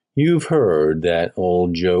You've heard that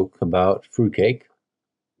old joke about fruitcake.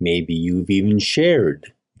 Maybe you've even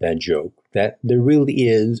shared that joke that there really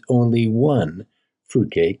is only one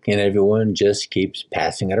fruitcake and everyone just keeps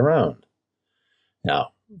passing it around.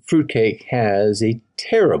 Now, fruitcake has a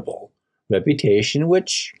terrible reputation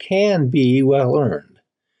which can be well earned.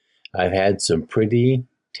 I've had some pretty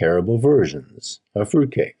terrible versions of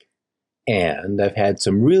fruitcake, and I've had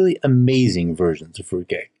some really amazing versions of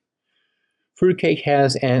fruitcake. Fruitcake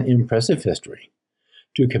has an impressive history.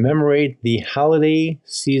 To commemorate the holiday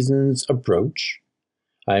season's approach,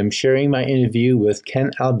 I'm sharing my interview with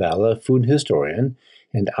Ken Albala, food historian,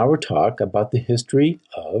 and our talk about the history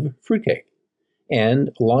of fruitcake.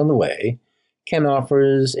 And along the way, Ken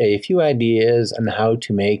offers a few ideas on how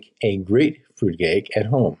to make a great fruitcake at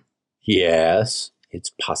home. Yes,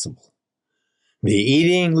 it's possible. The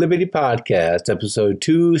Eating Liberty Podcast, episode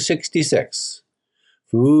 266.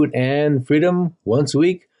 Food and Freedom Once a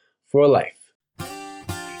Week for Life.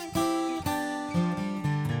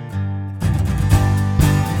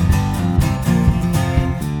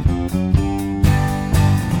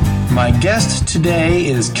 My guest today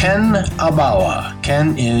is Ken Albala.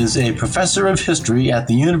 Ken is a professor of history at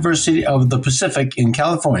the University of the Pacific in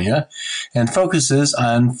California and focuses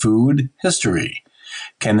on food history.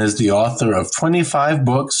 Ken is the author of 25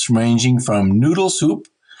 books ranging from noodle soup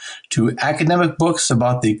to academic books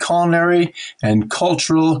about the culinary and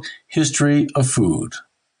cultural history of food.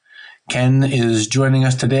 Ken is joining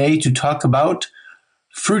us today to talk about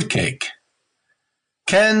fruitcake.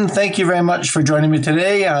 Ken, thank you very much for joining me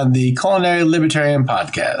today on the Culinary Libertarian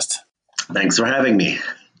Podcast. Thanks for having me.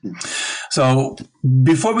 So,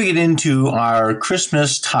 before we get into our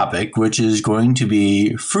Christmas topic, which is going to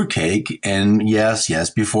be fruitcake, and yes,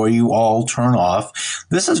 before you all turn off,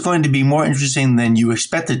 this is going to be more interesting than you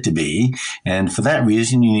expect it to be, and for that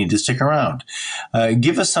reason, you need to stick around.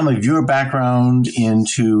 Give us some of your background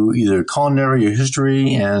into either culinary or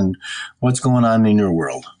history and what's going on in your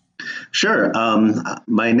world. Sure.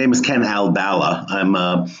 My name is Ken Albala. I'm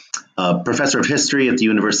a professor of history at the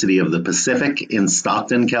University of the Pacific in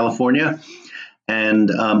Stockton, California. And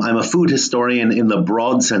I'm a food historian in the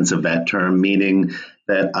broad sense of that term, meaning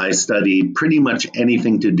that I study pretty much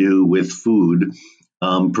anything to do with food,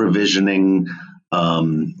 provisioning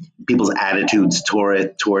people's attitudes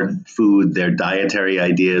toward food, their dietary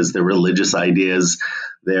ideas, their religious ideas,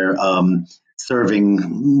 their serving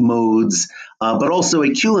modes, but also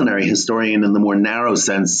a culinary historian in the more narrow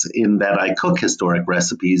sense, in that I cook historic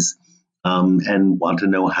recipes and want to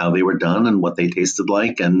know how they were done and what they tasted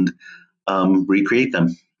like and recreate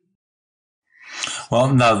them.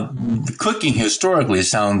 Well, now, cooking historically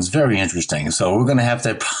sounds very interesting, so we may have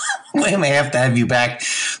to have you back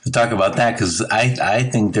to talk about that, because I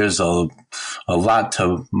think there's a lot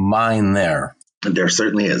to mine there. There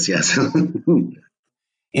certainly is, yes.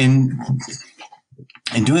 In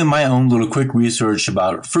doing my own little quick research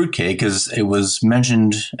about fruitcake, because it was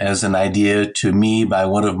mentioned as an idea to me by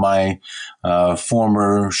one of my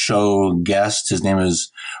former show guests. His name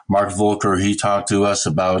is Mark Volker. He talked to us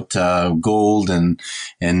about gold and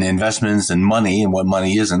investments and money and what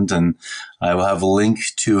money isn't. And I will have a link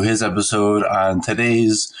to his episode on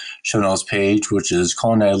today's show notes page, which is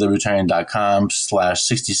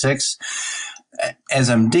culinarylibertarian.com/66. As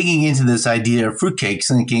I'm digging into this idea of fruitcakes,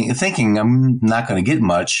 thinking I'm not going to get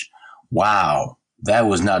much, wow, that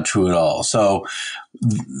was not true at all. So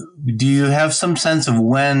do you have some sense of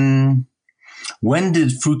when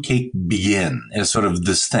did fruitcake begin as sort of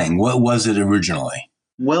this thing? What was it originally?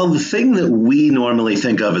 Well, the thing that we normally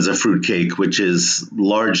think of as a fruitcake, which is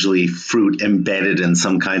largely fruit embedded in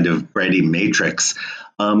some kind of bready matrix,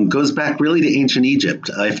 goes back really to ancient Egypt,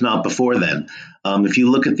 if not before then. If you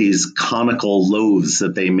look at these conical loaves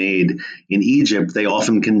that they made in Egypt, they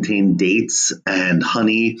often contain dates and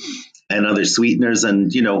honey and other sweeteners.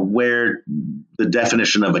 And, where the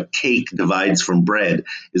definition of a cake divides from bread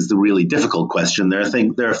is the really difficult question. There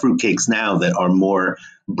are fruit cakes now that are more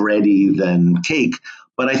bready than cake.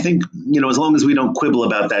 But I think, as long as we don't quibble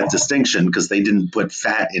about that distinction, because they didn't put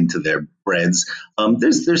fat into their breads,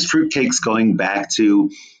 there's fruit cakes going back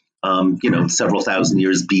to several thousand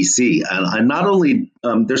years BC. And not only,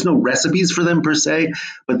 there's no recipes for them per se,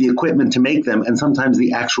 but the equipment to make them, and sometimes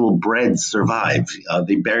the actual breads survive.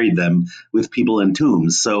 They buried them with people in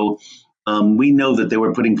tombs. So we know that they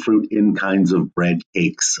were putting fruit in kinds of bread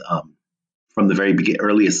cakes from the very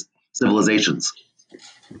earliest civilizations.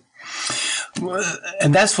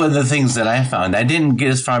 And that's one of the things that I found. I didn't get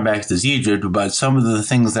as far back as Egypt, but some of the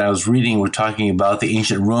things that I was reading were talking about the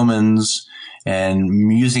ancient Romans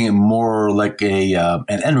and using it more like an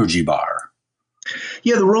energy bar.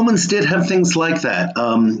 Yeah, the Romans did have things like that.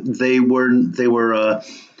 They were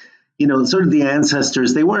sort of the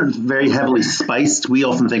ancestors. They weren't very heavily spiced. We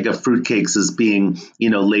often think of fruitcakes as being,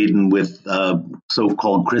 laden with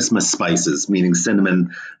so-called Christmas spices, meaning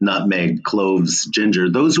cinnamon, nutmeg, cloves, ginger.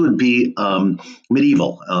 Those would be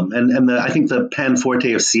medieval. I think the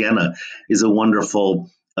panforte of Siena is a wonderful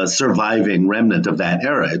surviving remnant of that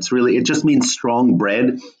era. It just means strong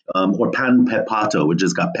bread, or pan pepato, which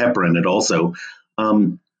has got pepper in it also.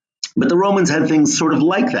 Um, but the Romans had things sort of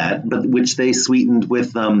like that, but which they sweetened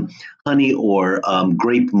with honey or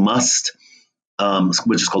grape must,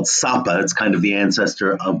 which is called sapa. It's kind of the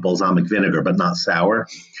ancestor of balsamic vinegar, but not sour.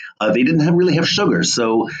 They didn't really have sugar,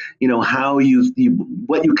 so how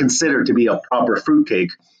what you consider to be a proper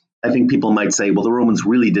fruitcake. I think people might say, well, the Romans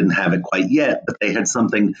really didn't have it quite yet, but they had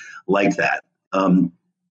something like that.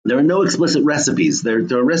 There are no explicit recipes. There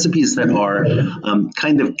are recipes that are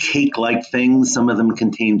kind of cake-like things. Some of them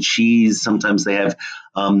contain cheese. Sometimes they have,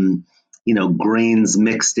 grains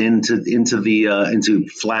mixed into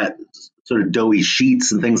flat sort of doughy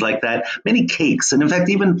sheets and things like that. Many cakes, and in fact,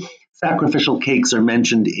 even sacrificial cakes are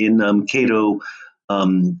mentioned in Cato's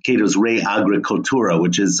Re Agricultura,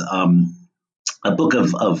 which is a book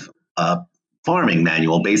of farming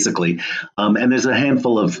manual, basically. And there's a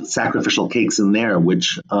handful of sacrificial cakes in there,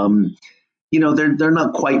 which they're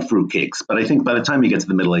not quite fruit cakes, but I think by the time you get to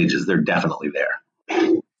the Middle Ages, they're definitely there.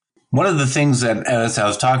 One of the things that, as I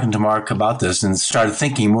was talking to Mark about this and started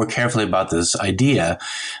thinking more carefully about this idea,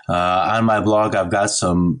 on my blog, I've got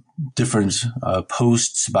some different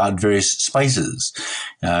posts about various spices,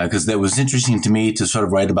 because that was interesting to me to sort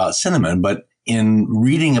of write about cinnamon. But in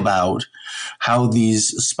reading about how these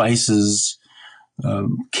spices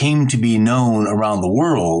came to be known around the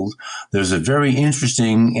world, there's a very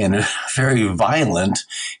interesting and a very violent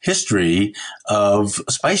history of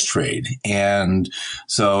spice trade. And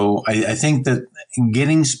so I think that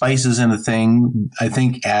getting spices in a thing, I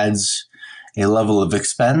think adds a level of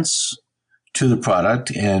expense to the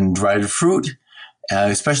product. And dried fruit,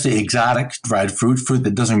 especially exotic dried fruit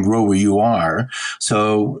that doesn't grow where you are.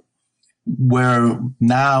 So where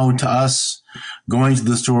now to us going to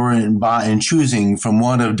the store and choosing from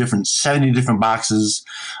one of 70 different boxes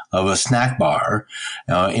of a snack bar,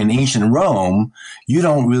 in ancient Rome, you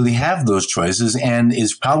don't really have those choices, and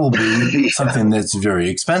is probably something that's very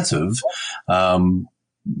expensive.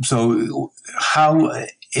 So how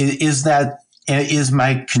is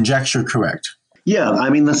my conjecture correct? Yeah, I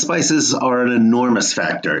mean, the spices are an enormous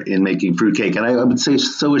factor in making fruitcake, and I would say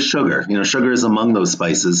so is sugar. Sugar is among those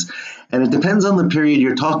spices, and it depends on the period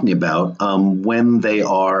you're talking about, when they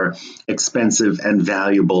are expensive and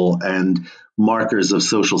valuable and markers of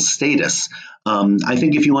social status. I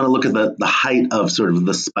think if you want to look at the height of sort of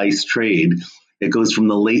the spice trade, it goes from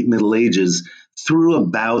the late Middle Ages through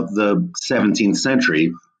about the 17th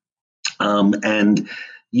century, and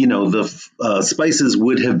the spices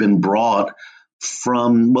would have been brought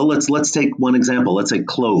from, well, let's take one example. Let's say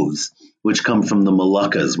cloves, which come from the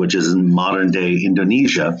Moluccas, which is in modern day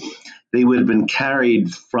Indonesia. They would have been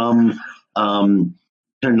carried from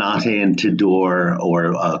Ternate and Tidore,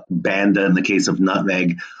 or Banda in the case of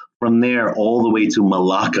nutmeg, from there all the way to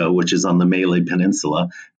Malacca, which is on the Malay Peninsula,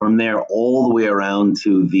 from there all the way around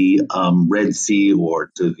to the Red Sea, or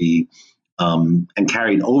to the and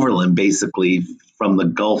carried overland, basically from the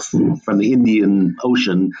Gulf, from the Indian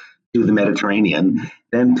Ocean to the Mediterranean,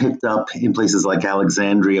 then picked up in places like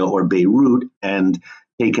Alexandria or Beirut and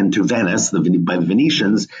taken to Venice by the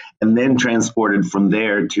Venetians, and then transported from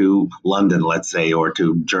there to London, let's say, or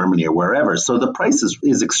to Germany or wherever. So the price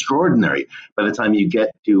is extraordinary by the time you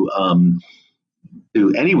get to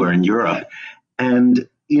anywhere in Europe. And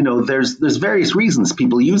there's various reasons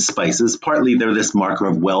people use spices. Partly they're this marker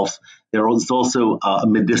of wealth. There is also a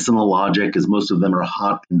medicinal logic, as most of them are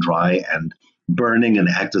hot and dry and burning and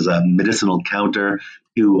act as a medicinal counter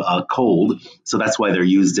to cold. So that's why they're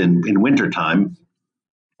used in wintertime.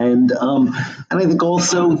 And I think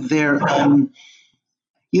also they're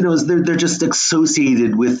just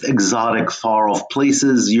associated with exotic, far-off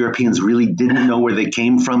places. Europeans really didn't know where they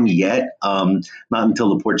came from yet, not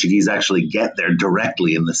until the Portuguese actually get there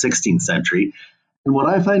directly in the 16th century. And what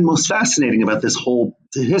I find most fascinating about this whole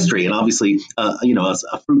history, and obviously, as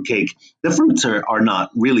a fruitcake, the fruits are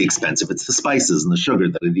not really expensive. It's the spices and the sugar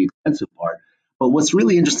that are the expensive part. But what's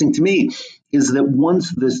really interesting to me is that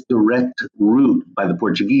once this direct route by the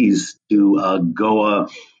Portuguese to Goa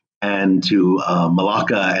and to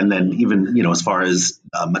Malacca, and then even as far as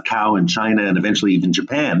Macau and China, and eventually even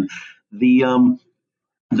Japan, the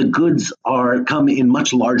the goods are come in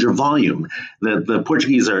much larger volume. The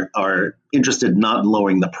Portuguese are interested not in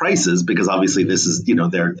lowering the prices because obviously this is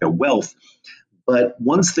their wealth. But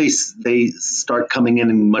once they start coming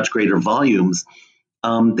in much greater volumes,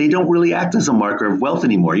 they don't really act as a marker of wealth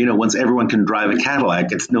anymore. Once everyone can drive a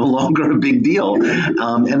Cadillac, it's no longer a big deal,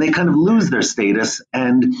 and they kind of lose their status.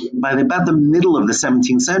 And by about the middle of the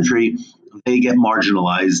 17th century, they get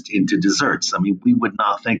marginalized into desserts. I mean, we would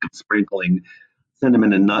not think of sprinkling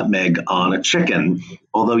cinnamon and nutmeg on a chicken.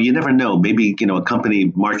 Although you never know, maybe a company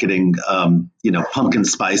marketing pumpkin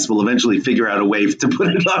spice will eventually figure out a way to put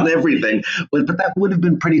it on everything. But that would have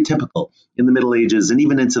been pretty typical in the Middle Ages and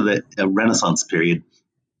even into the Renaissance period.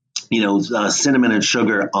 Cinnamon and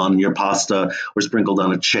sugar on your pasta or sprinkled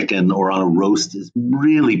on a chicken or on a roast is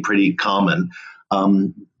really pretty common.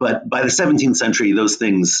 But by the 17th century, those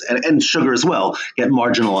things, and sugar as well, get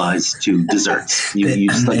marginalized to desserts. You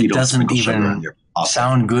don't doesn't even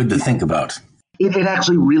sound good to think about. It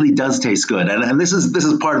actually really does taste good, and this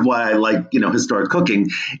is part of why I like historic cooking.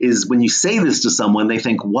 Is when you say this to someone, they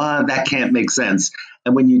think, "Wow, that can't make sense,"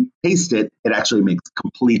 and when you taste it, it actually makes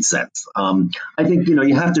complete sense. I think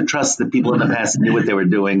you have to trust that people in the past knew what they were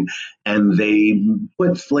doing, and they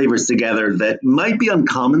put flavors together that might be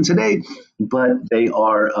uncommon today, but they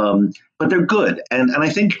are. But they're good, and I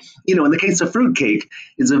think in the case of fruitcake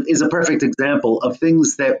is a perfect example of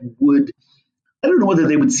things that would. I don't know whether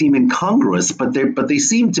they would seem incongruous, but they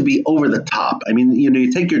seem to be over the top. I mean,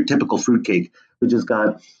 you take your typical fruitcake, which has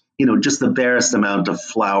got, just the barest amount of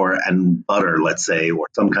flour and butter, let's say, or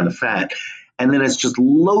some kind of fat. And then it's just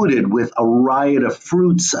loaded with a riot of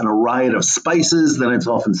fruits and a riot of spices. Then it's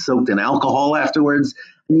often soaked in alcohol afterwards.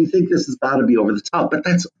 And you think this has got to be over the top, but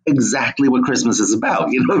that's exactly what Christmas is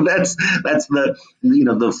about. That's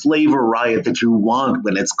the flavor riot that you want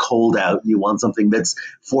when it's cold out. You want something that's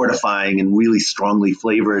fortifying and really strongly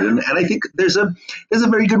flavored. And I think there's a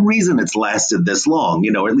very good reason it's lasted this long,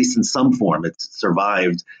 or at least in some form it's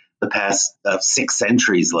survived the past 6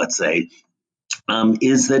 centuries, let's say.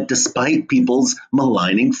 Is that despite people's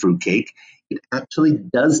maligning fruitcake, it actually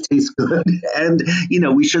does taste good. And,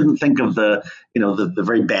 we shouldn't think of the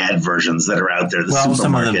very bad versions that are out there.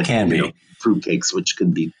 Some of them can be. Fruitcakes, which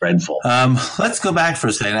can be dreadful. Let's go back for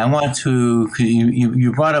a second. I want to,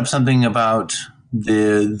 you brought up something about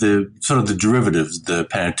the sort of the derivatives, the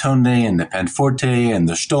panettone and the panforte and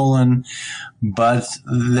the stollen. But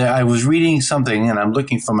I was reading something, and I'm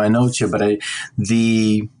looking for my notes here, but at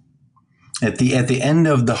the end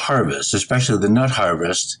of the harvest, especially the nut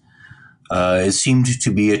harvest, it seemed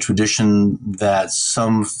to be a tradition that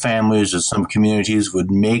some families or some communities would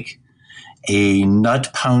make a nut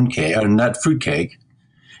pound cake or nut fruit cake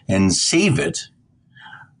and save it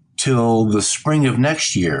till the spring of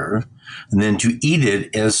next year, and then to eat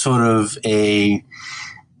it as sort of a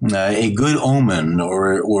good omen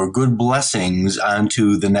or good blessings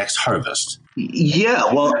onto the next harvest.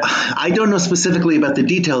 Yeah, well, I don't know specifically about the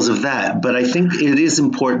details of that, but I think it is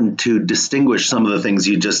important to distinguish some of the things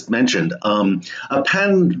you just mentioned. A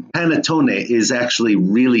panettone is actually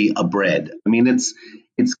really a bread. I mean, it's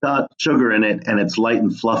got sugar in it, and it's light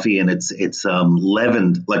and fluffy, and it's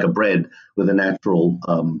leavened like a bread with a natural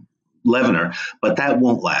leavener, but that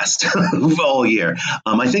won't last all year.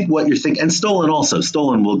 I think what you're thinking, and stollen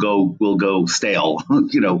will go stale.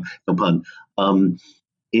 No pun.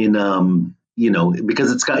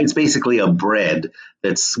 Because it's basically a bread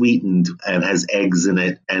that's sweetened and has eggs in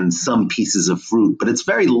it and some pieces of fruit, but it's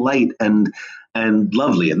very light and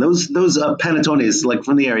lovely. And those panettones, like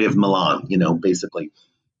from the area of Milan, basically.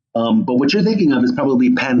 But what you're thinking of is probably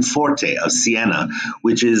panforte of Siena,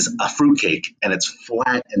 which is a fruitcake, and it's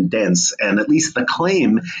flat and dense. And at least the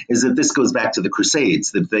claim is that this goes back to the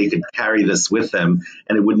Crusades, that they could carry this with them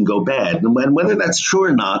and it wouldn't go bad. And whether that's true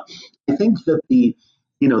or not, I think that the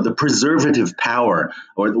preservative power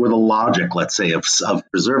or the logic, let's say, of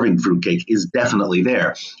preserving fruitcake is definitely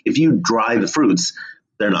there. If you dry the fruits,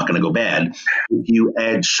 they're not going to go bad. If you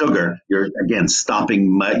add sugar, you're again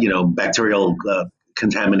stopping bacterial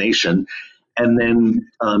contamination. And then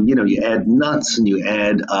you add nuts and you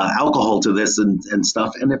add alcohol to this and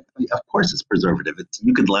stuff, and of course it's preservative.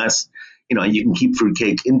 You could last. You can keep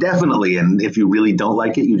fruitcake indefinitely, and if you really don't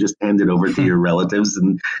like it, you just hand it over to your relatives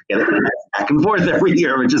and get it back and forth every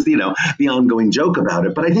year, which is the ongoing joke about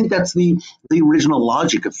it. But I think that's the original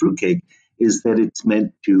logic of fruitcake, is that it's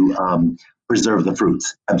meant to preserve the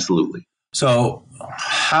fruits. Absolutely. So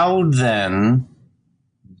how then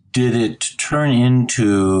did it turn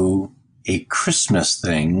into a Christmas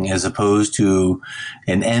thing as opposed to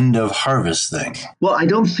an end of harvest thing? Well, I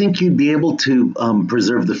don't think you'd be able to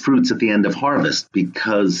preserve the fruits at the end of harvest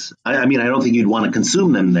because, I mean, I don't think you'd want to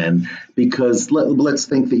consume them then because let's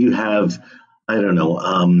think that you have, I don't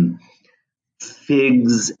know,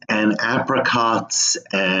 figs and apricots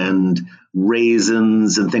and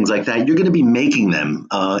raisins and things like that. You're going to be making them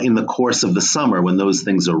in the course of the summer when those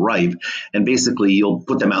things are ripe. And basically, you'll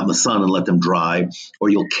put them out in the sun and let them dry, or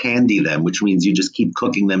you'll candy them, which means you just keep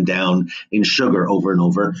cooking them down in sugar over and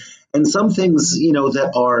over. And some things,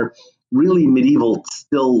 that are really medieval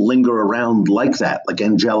still linger around like that, like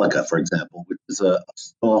angelica, for example, which is a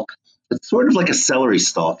stalk. It's sort of like a celery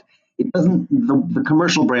stalk. It doesn't. The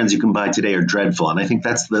commercial brands you can buy today are dreadful, and I think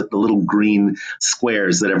that's the little green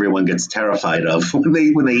squares that everyone gets terrified of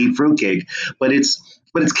when they eat fruitcake. But it's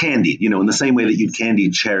candied, in the same way that you'd candy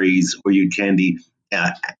cherries or you'd candy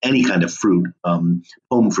any kind of fruit,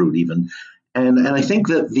 pome fruit even. And I think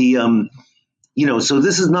that so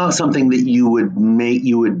this is not something that you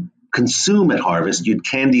would consume at harvest. You'd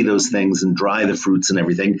candy those things and dry the fruits and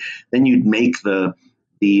everything. Then you'd make the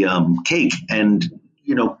cake, and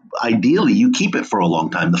ideally you keep it for a long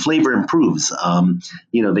time. The flavor improves.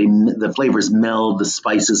 The flavors meld, the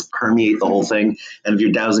spices permeate the whole thing, and if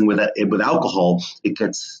you're dousing with alcohol, it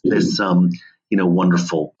gets this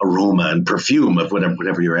wonderful aroma and perfume of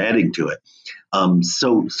whatever you're adding to it.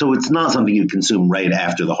 So it's not something you consume right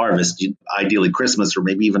after the harvest. Ideally Christmas, or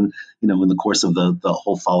maybe even in the course of the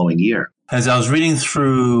whole following year. As I was reading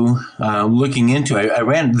through, looking into it, I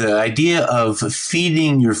ran the idea of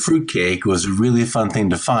feeding your fruitcake was a really fun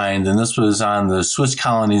thing to find. And this was on the Swiss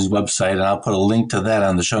Colony's website. And I'll put a link to that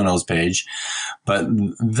on the show notes page. But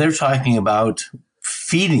they're talking about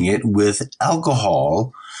feeding it with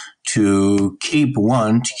alcohol to keep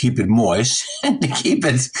it moist and to keep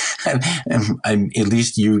it, at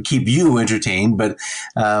least keep you entertained. But,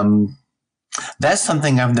 that's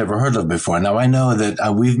something I've never heard of before. Now, I know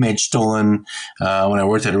that we've made stollen when I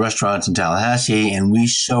worked at a restaurant in Tallahassee, and we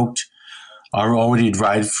soaked our already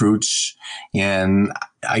dried fruits in,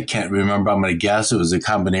 I can't remember, I'm going to guess it was a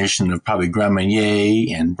combination of probably Grand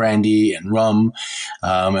Marnier and brandy and rum,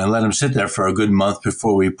 and let them sit there for a good month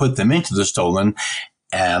before we put them into the stollen.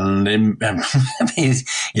 And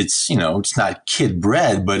it's not kid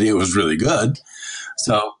bread, but it was really good.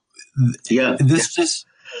 So yeah, this just...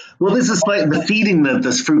 Well, this is like the feeding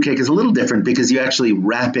this fruitcake is a little different because you actually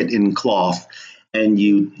wrap it in cloth and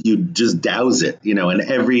you just douse it,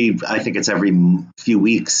 and I think it's every few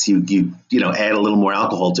weeks you add a little more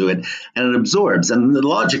alcohol to it and it absorbs. And the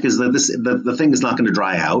logic is that the thing is not going to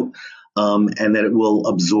dry out, and that it will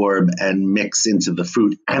absorb and mix into the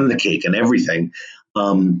fruit and the cake and everything.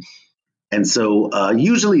 And so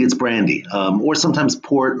usually it's brandy, or sometimes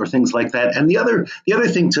port or things like that. And the other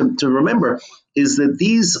thing to remember is that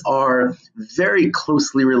these are very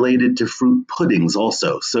closely related to fruit puddings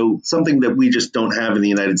also. So something that we just don't have in the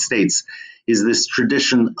United States is this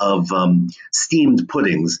tradition of steamed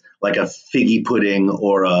puddings, like a figgy pudding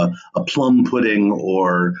or a plum pudding,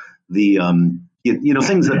 or the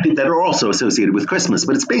things that are also associated with Christmas.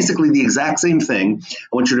 But it's basically the exact same thing.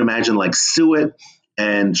 I want you to imagine like suet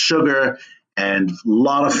and sugar and a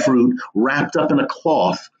lot of fruit wrapped up in a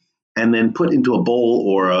cloth and then put into a bowl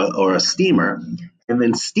or a steamer and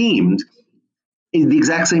then steamed in the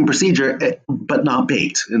exact same procedure, but not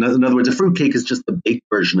baked. In other words, a fruitcake is just the baked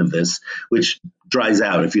version of this, which dries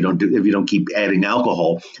out if you don't keep adding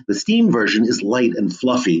alcohol. The steamed version is light and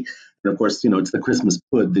fluffy. And of course, it's the Christmas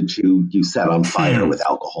pud that you set on fire with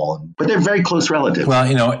alcohol. But they're very close relatives.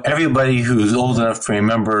 Well, everybody who's old enough to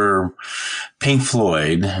remember Pink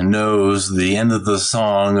Floyd knows the end of the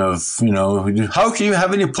song of, how can you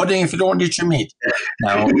have any pudding if you don't eat your meat?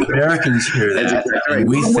 Now, Americans hear that, exactly right. And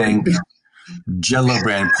we think Jell-O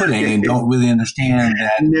brand pudding and don't really understand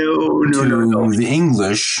that to the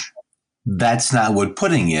English, that's not what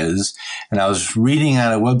pudding is. And I was reading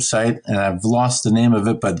on a website, and I've lost the name of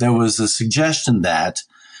it, but there was a suggestion that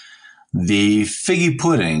the figgy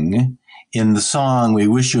pudding in the song We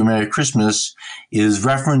Wish You a Merry Christmas is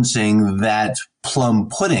referencing that plum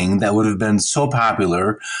pudding that would have been so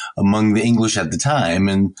popular among the English at the time,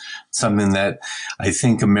 and something that I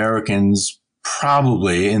think Americans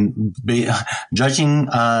probably, and judging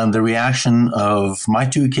on the reaction of my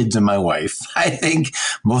two kids and my wife, I think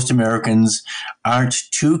most Americans aren't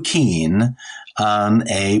too keen on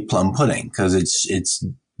a plum pudding because it's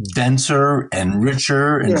denser and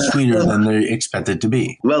richer and sweeter than they expect it to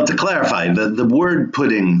be. Well, to clarify, the word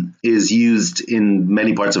pudding is used in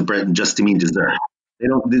many parts of Britain just to mean dessert.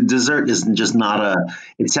 The dessert is just not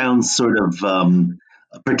it sounds sort of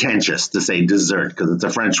pretentious to say dessert because it's a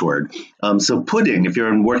French word. So pudding, if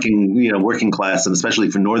you're in working class, and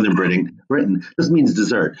especially for Northern Britain, this means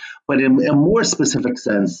dessert. But in a more specific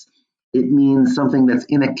sense, it means something that's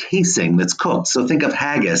in a casing that's cooked. So think of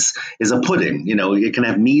haggis is a pudding. It can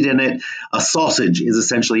have meat in it. A sausage is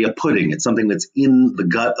essentially a pudding. It's something that's in the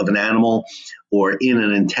gut of an animal or in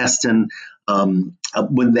an intestine.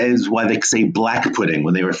 When that is why they say black pudding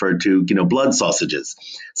when they refer to blood sausages.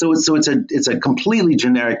 So it's a completely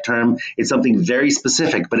generic term. It's something very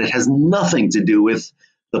specific, but it has nothing to do with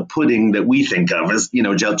the pudding that we think of as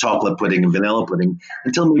chocolate pudding and vanilla pudding.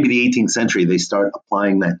 Until maybe the 18th century, they start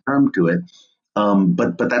applying that term to it.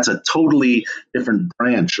 But that's a totally different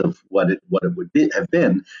branch of what it have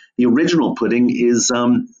been. The original pudding is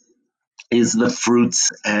the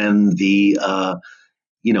fruits and the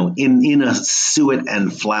in a suet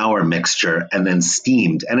and flour mixture and then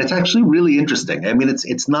steamed. And it's actually really interesting. I mean,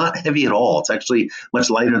 it's not heavy at all. It's actually much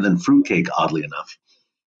lighter than fruitcake, oddly enough.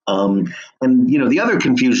 And the other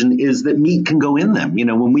confusion is that meat can go in them.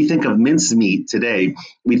 When we think of minced meat today,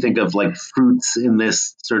 we think of like fruits in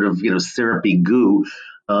this sort of syrupy goo.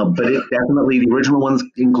 But it definitely, the original ones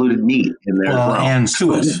included meat in there as well. And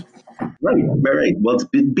suet. Right. Well, it's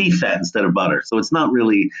beef fat instead of butter, so it's not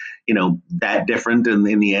really, that different in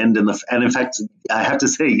the end. And in fact, I have to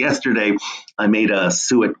say, yesterday I made a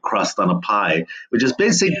suet crust on a pie, which is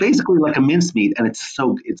basically like a mincemeat, and it's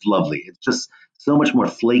lovely. It's just so much more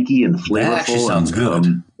flaky and flavorful. That actually sounds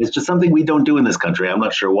good. It's just something we don't do in this country. I'm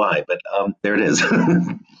not sure why, but there it is.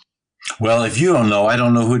 Well, if you don't know, I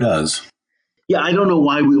don't know who does. Yeah, I don't know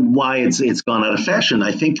why it's gone out of fashion.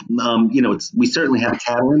 I think we certainly have a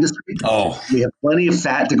cattle industry. Oh, we have plenty of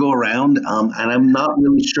fat to go around, and I'm not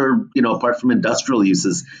really sure, apart from industrial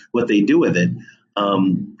uses, what they do with it.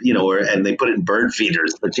 And they put it in bird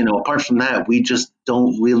feeders. But apart from that, we just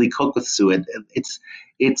don't really cook with suet.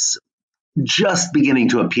 It's just beginning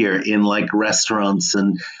to appear in like restaurants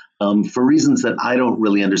and. For reasons that I don't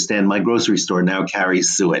really understand, my grocery store now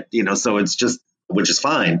carries suet. So it's just. Which is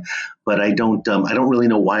fine, but I don't really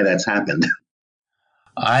know why that's happened.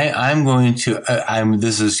 I'm going to.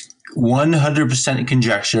 This is 100%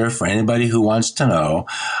 conjecture for anybody who wants to know.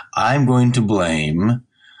 I'm going to blame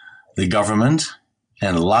the government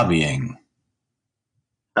and lobbying.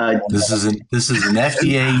 This is an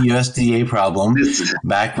FDA USDA problem.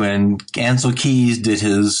 Back when Ansel Keys did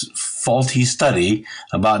his faulty study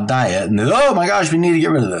about diet, and oh my gosh, we need to get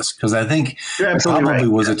rid of this because I think probably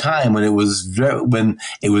was a time when it was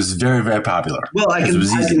very, very popular. Well, I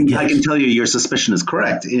can tell you your suspicion is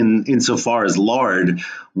correct insofar as lard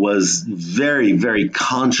was very, very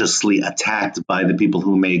consciously attacked by the people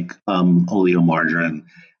who make oleomargarine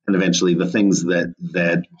and eventually the things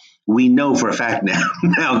that we know for a fact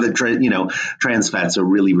now that trans fats are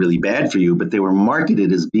really, really bad for you, but they were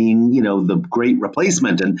marketed as being the great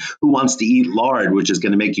replacement. And who wants to eat lard, which is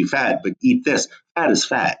going to make you fat, but eat this? Fat is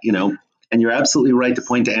fat, And you're absolutely right to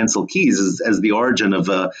point to Ansel Keys as the origin of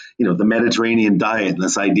the Mediterranean diet and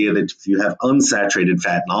this idea that if you have unsaturated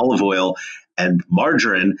fat and olive oil and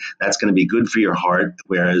margarine, that's going to be good for your heart,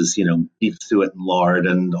 whereas beef suet and lard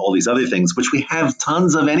and all these other things, which we have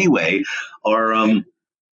tons of anyway, are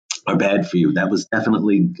bad for you. That was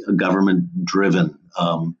definitely a government-driven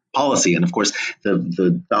policy, and of course,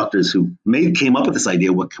 the doctors who came up with this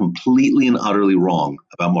idea were completely and utterly wrong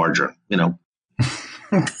about margarine.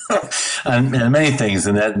 and many things,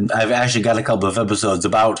 and that I've actually got a couple of episodes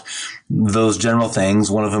about those general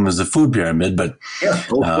things. One of them is the food pyramid, but of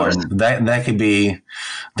course. that could be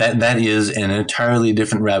that is an entirely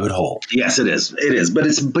different rabbit hole. Yes, it is. But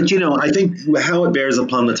I think how it bears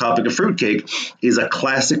upon the topic of fruitcake is a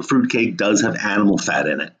classic fruitcake does have animal fat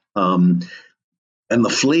in it, and the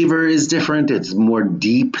flavor is different. It's more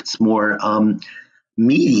deep. It's more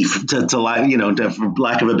meaty, for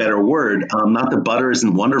lack of a better word. Not that butter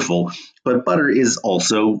isn't wonderful, but butter is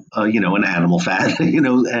also, an animal fat,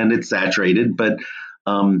 and it's saturated. But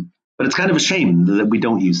it's kind of a shame that we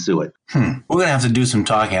don't use suet. We're going to have to do some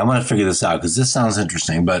talking. I want to figure this out because this sounds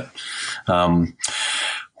interesting. But one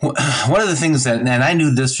of the things and I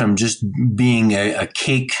knew this from just being a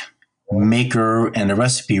cake maker and a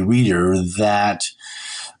recipe reader, that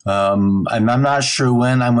I'm not sure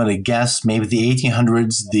when, I'm going to guess maybe the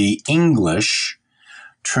 1800s, the English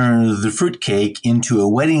turned the fruit cake into a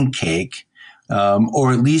wedding cake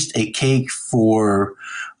or at least a cake for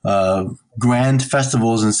grand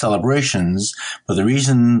festivals and celebrations. But the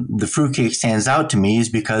reason the fruitcake stands out to me is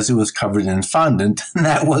because it was covered in fondant. And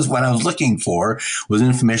that was what I was looking for, was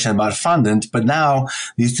information about fondant. But now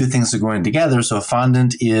these two things are going together. So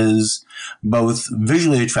fondant is both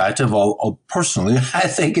visually attractive, although personally, I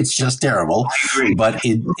think it's just terrible. I agree. But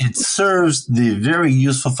it serves the very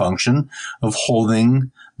useful function of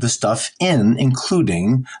holding the stuff in,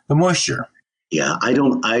 including the moisture. Yeah, I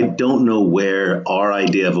don't know where our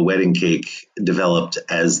idea of a wedding cake developed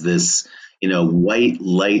as this, white,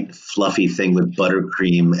 light, fluffy thing with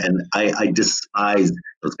buttercream, and I despise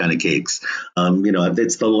those kind of cakes.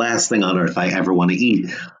 It's the last thing on earth I ever want to eat.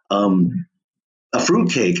 A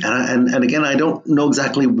fruit cake, and again, I don't know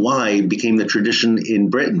exactly why it became the tradition in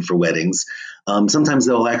Britain for weddings. Sometimes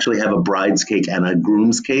they'll actually have a bride's cake and a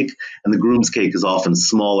groom's cake, and the groom's cake is often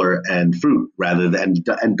smaller and fruit rather than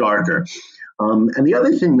and darker. And the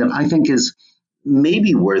other thing that I think is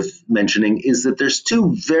maybe worth mentioning is that there's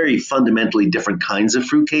two very fundamentally different kinds of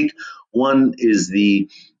fruitcake. One is the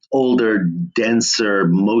older, denser,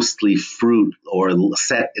 mostly fruit or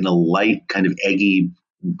set in a light kind of eggy,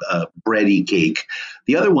 bready cake.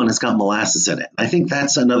 The other one has got molasses in it. I think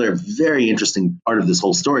that's another very interesting part of this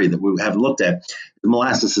whole story that we haven't looked at. The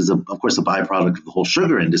molasses is, of course, a byproduct of the whole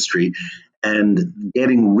sugar industry. And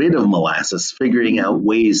getting rid of molasses, figuring out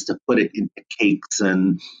ways to put it into cakes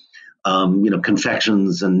and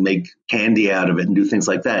confections and make candy out of it and do things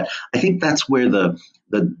like that. I think that's where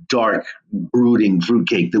the dark, brooding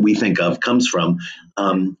fruitcake that we think of comes from.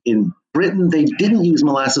 In Britain, they didn't use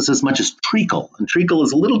molasses as much as treacle, and treacle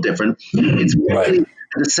is a little different. It's really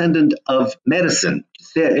a descendant of medicine.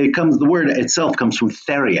 The word itself comes from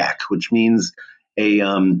theriac, which means a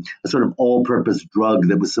sort of all-purpose drug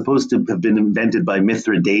that was supposed to have been invented by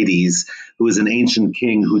Mithridates, who was an ancient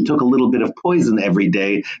king who took a little bit of poison every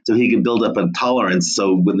day so he could build up a tolerance.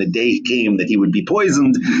 So when the day came that he would be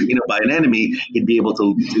poisoned, by an enemy, he'd be able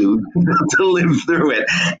to to live through it.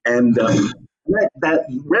 And that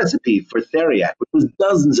recipe for theriac, which was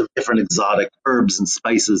dozens of different exotic herbs and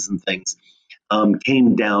spices and things,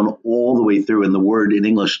 came down all the way through, and the word in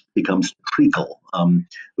English becomes treacle,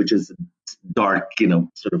 which is dark,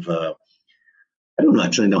 sort of. I don't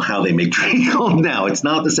actually know how they make treacle now. It's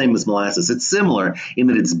not the same as molasses. It's similar in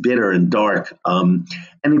that it's bitter and dark, and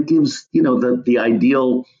it gives the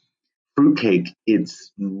ideal fruitcake.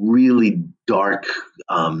 It's really dark,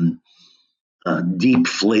 deep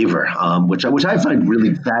flavor, which I find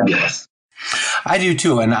really fabulous. I do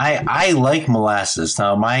too, and I like molasses.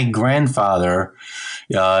 Now, my grandfather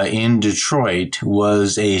in Detroit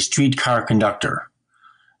was a streetcar conductor.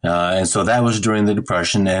 And so that was during the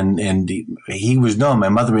Depression, and he was known. My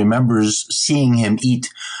mother remembers seeing him eat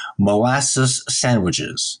molasses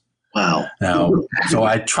sandwiches. Wow. Now, so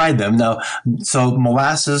I tried them. Now, so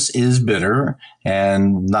molasses is bitter,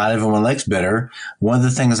 and not everyone likes bitter. One of the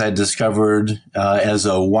things I discovered as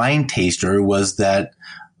a wine taster was that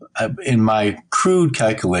in my crude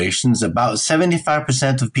calculations, about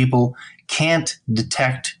 75% of people can't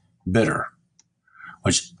detect bitter,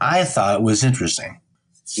 which I thought was interesting.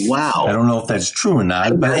 Wow. I don't know if that's true or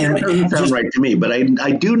not, but that doesn't sound right to me. But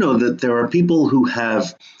I do know that there are people who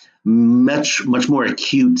have much more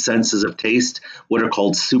acute senses of taste, what are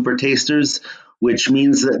called super tasters, which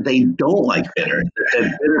means that they don't like bitter.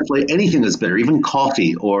 That bitter, anything is bitter, even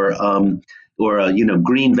coffee or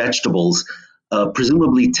green vegetables.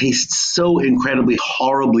 Presumably taste so incredibly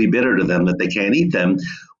horribly bitter to them that they can't eat them,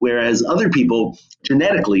 whereas other people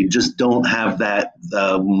genetically just don't have that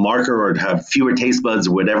marker or have fewer taste buds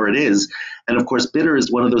or whatever it is. And of course, bitter is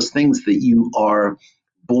one of those things that you are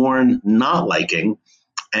born not liking,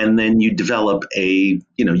 and then you develop you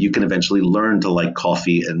can eventually learn to like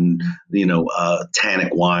coffee and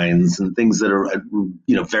tannic wines and things that are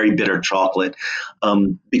very bitter chocolate,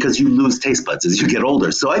 because you lose taste buds as you get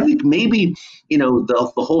older. So I think maybe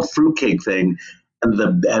the whole fruitcake thing and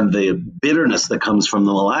the bitterness that comes from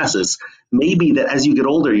the molasses, maybe that as you get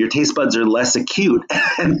older, your taste buds are less acute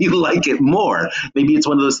and you like it more. Maybe it's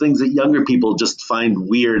one of those things that younger people just find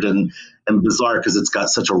weird and bizarre because it's got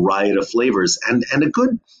such a riot of flavors. And a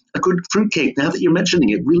good fruitcake, now that you're mentioning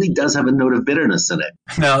it, really does have a note of bitterness in it.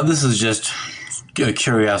 Now, this is just a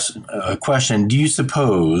curious question. Do you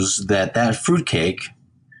suppose that fruitcake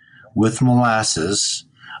with molasses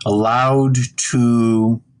allowed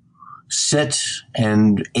to sit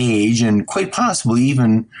and age and quite possibly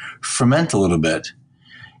even ferment a little bit,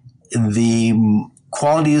 the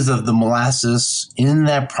qualities of the molasses in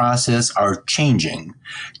that process are changing,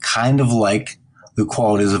 kind of like the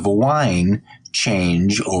qualities of a wine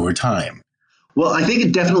change over time? Well, I think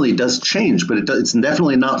it definitely does change, but it's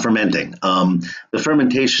definitely not fermenting. The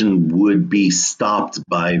fermentation would be stopped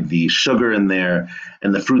by the sugar in there,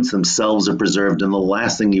 and the fruits themselves are preserved. And the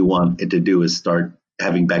last thing you want it to do is start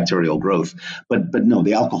having bacterial growth. But no,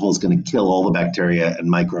 the alcohol is going to kill all the bacteria and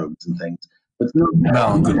microbes and things. But it's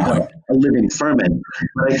Well, good not point. a living ferment.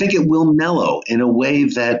 But I think it will mellow in a way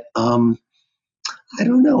that I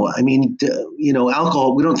don't know. I mean,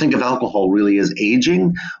 alcohol, we don't think of alcohol really as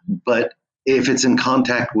aging, but if it's in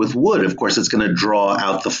contact with wood, of course, it's going to draw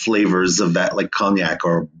out the flavors of that, like cognac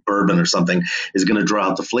or bourbon or something is going to draw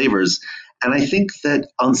out the flavors. And I think that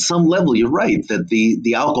on some level, you're right, that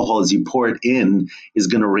the alcohol, as you pour it in, is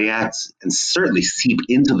going to react and certainly seep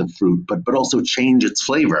into the fruit, but also change its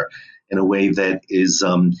flavor in a way that is,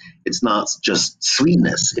 it's not just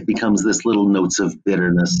sweetness. It becomes this little notes of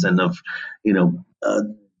bitterness and of,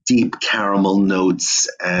 deep caramel notes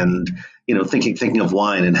and, thinking of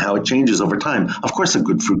wine and how it changes over time. Of course, a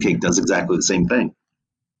good fruitcake does exactly the same thing.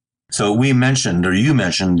 So we mentioned, or you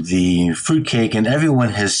mentioned, the fruitcake, and everyone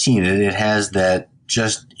has seen it. It has that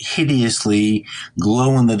just hideously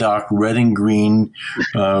glow in the dark red and green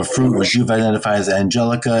fruit, which you've identified as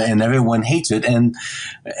angelica, and everyone hates it. And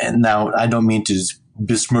now I don't mean to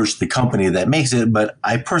besmirch the company that makes it, but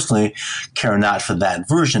I personally care not for that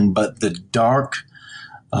version. But the dark,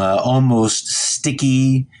 almost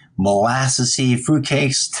sticky, molassesy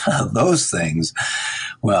fruitcakes, those things.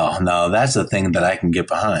 Well, no, that's a thing that I can get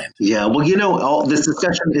behind. Yeah, well, all this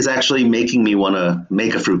discussion is actually making me want to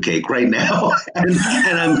make a fruitcake right now, and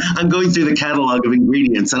I'm going through the catalog of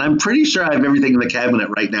ingredients, and I'm pretty sure I have everything in the cabinet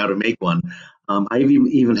right now to make one. I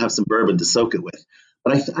even have some bourbon to soak it with.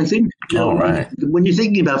 But I think All right. when you're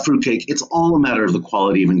thinking about fruitcake, it's all a matter of the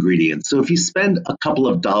quality of ingredients. So if you spend a couple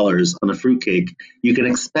of dollars on a fruitcake, you can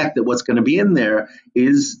expect that what's going to be in there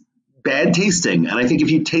is bad tasting. And I think if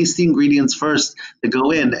you taste the ingredients first that go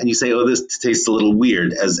in and you say, oh, this tastes a little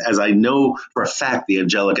weird, as I know for a fact the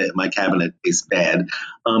Angelica in my cabinet tastes bad,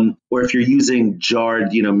 or if you're using jarred,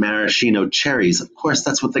 maraschino cherries, of course,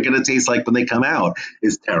 that's what they're going to taste like when they come out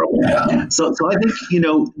is terrible. Yeah. So I think,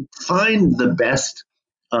 find the best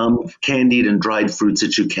candied and dried fruits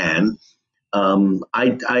that you can.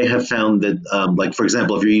 I have found that, like for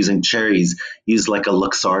example, if you're using cherries, use like a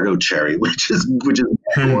Luxardo cherry, which is gorgeous,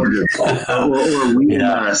 or a real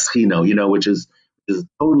Yeah. maraschino, which is a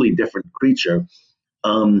totally different creature.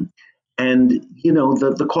 Um, and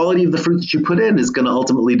the quality of the fruit that you put in is going to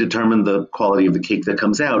ultimately determine the quality of the cake that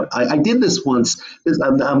comes out. I did this once.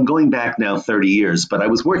 I'm going back now 30 years, but I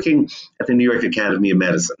was working at the New York Academy of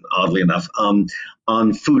Medicine, oddly enough,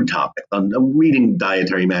 on food topics, on reading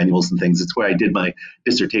dietary manuals and things. It's where I did my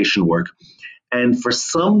dissertation work. And for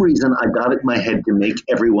some reason, I got it in my head to make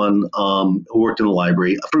everyone who worked in the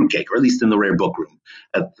library a fruitcake, or at least in the rare book room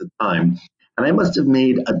at the time. And I must have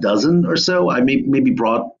made a dozen or so. I maybe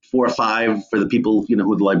brought 4 or 5 for the people, who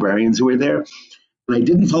were the librarians who were there. And I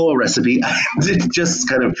didn't follow a recipe. I just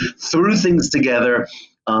kind of threw things together.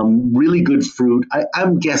 Really good fruit.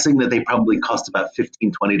 I'm guessing that they probably cost about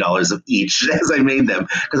 $15-20 of each as I made them,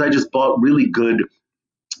 because I just bought really good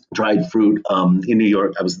dried fruit in New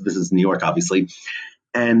York. This is New York, obviously,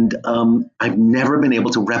 and I've never been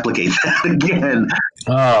able to replicate that again.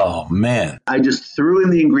 Oh, man. I just threw in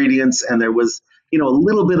the ingredients, and there was, a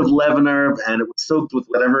little bit of leavener, and it was soaked with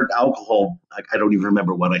whatever alcohol. I don't even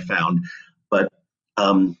remember what I found, but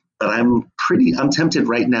I'm tempted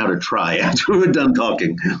right now to try after we're done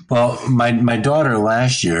talking. Well, my daughter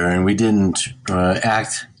last year, and we didn't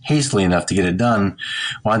act hastily enough to get it done,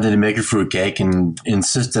 wanted to make a fruitcake and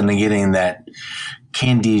insisted on getting that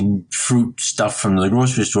candied fruit stuff from the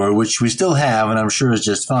grocery store, which we still have, and I'm sure is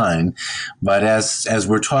just fine. But as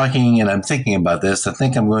we're talking and I'm thinking about this, I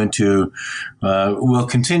think I'm going to, we'll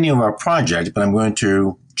continue our project, but I'm going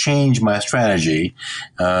to change my strategy.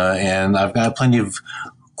 And I've got plenty of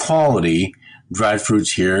quality dried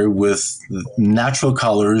fruits here with natural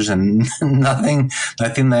colors and nothing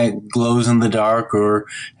that glows in the dark or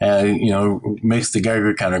makes the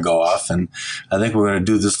Geiger counter go off. And I think we're going to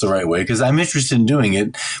do this the right way because I'm interested in doing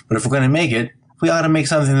it. But if we're going to make it, we ought to make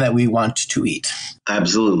something that we want to eat.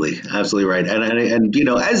 Absolutely right. And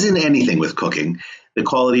as in anything with cooking, the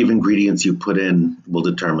quality of ingredients you put in will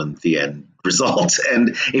determine the end result.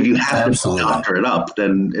 And if you have to doctor it up,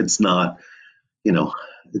 then it's not,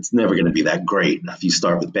 it's never going to be that great if you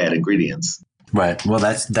start with bad ingredients. Right. Well,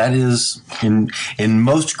 that is in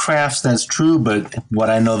most crafts that's true, but what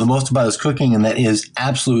I know the most about is cooking, and that is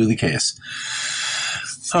absolutely the case.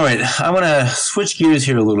 All right, I want to switch gears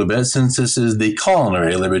here a little bit since this is the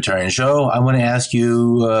culinary libertarian show. I want to ask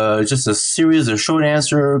you just a series of short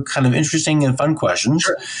answer, kind of interesting and fun questions.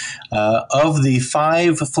 Sure. Of the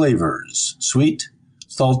five flavors, sweet,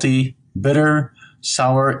 salty, bitter,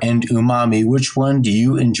 sour, and umami, which one do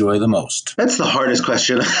you enjoy the most? That's the hardest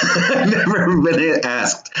question I've never been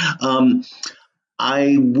asked.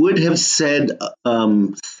 I would have said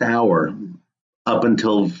sour up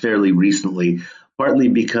until fairly recently, partly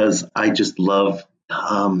because I just love,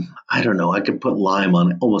 I don't know, I could put lime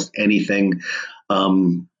on almost anything.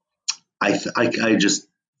 Um, I just,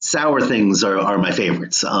 sour things are my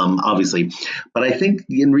favorites, obviously. But I think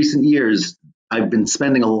in recent years, I've been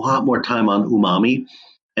spending a lot more time on umami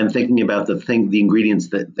and thinking about the ingredients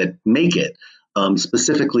that make it.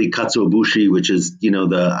 Specifically, katsuobushi, which is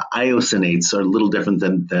the iosinates are a little different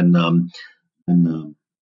than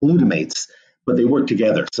glutamates, but they work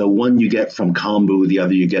together. So one you get from kombu, the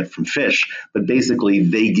other you get from fish, but basically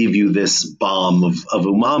they give you this bomb of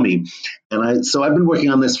umami. So I've been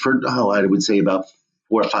working on this for I would say about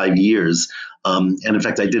 4 or 5 years. And in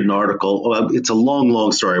fact, I did an article. Well, it's a long,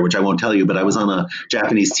 long story, which I won't tell you, but I was on a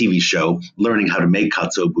Japanese TV show learning how to make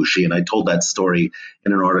katsuobushi, and I told that story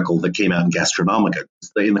in an article that came out in Gastronomica,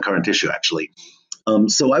 in the current issue, actually.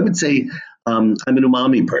 So I would say I'm an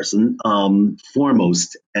umami person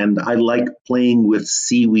foremost, and I like playing with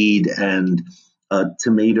seaweed and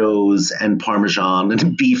tomatoes and parmesan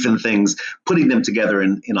and beef and things, putting them together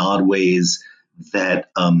in odd ways that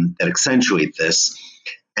accentuate this.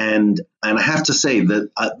 And I have to say that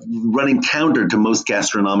running counter to most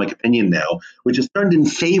gastronomic opinion now, which has turned in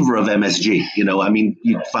favor of MSG. I mean,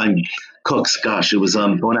 you find cooks. Gosh, it was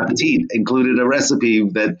Bon Appetit included a recipe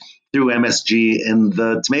that threw MSG in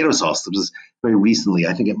the tomato sauce. It was very recently.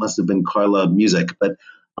 I think it must have been Carla Music,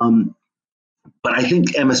 um, but I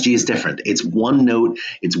think MSG is different. It's one note,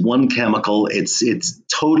 it's one chemical, it's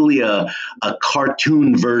totally a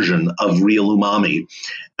cartoon version of real umami.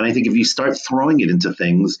 And I think if you start throwing it into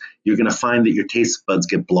things, you're going to find that your taste buds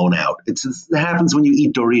get blown out. It happens when you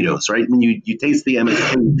eat Doritos, right? When you taste the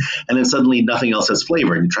MSG and then suddenly nothing else has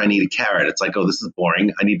flavor and you try and eat a carrot. It's like, oh, this is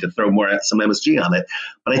boring. I need to throw some MSG on it.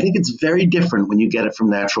 But I think it's very different when you get it from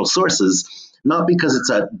natural sources, not because it's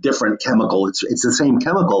a different chemical. It's the same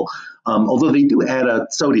chemical, although they do add a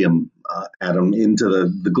sodium atom into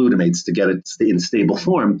the glutamates to get it in stable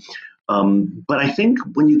form. But I think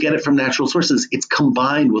when you get it from natural sources, it's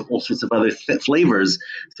combined with all sorts of other flavors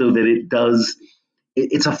so that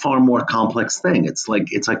it's a far more complex thing. It's like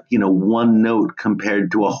one note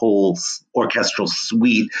compared to a whole orchestral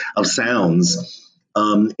suite of sounds.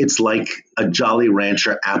 It's like a Jolly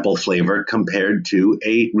Rancher apple flavor compared to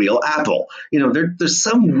a real apple. There's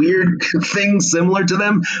some weird things similar to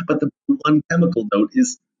them, but the one chemical note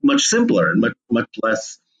is much simpler and much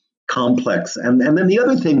less complex. And then the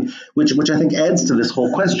other thing, which I think adds to this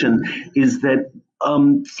whole question, is that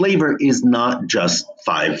flavor is not just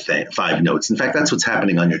five notes. In fact, that's what's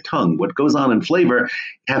happening on your tongue. What goes on in flavor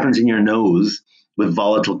happens in your nose with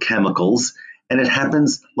volatile chemicals, and it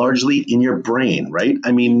happens largely in your brain, right?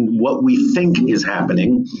 I mean, what we think is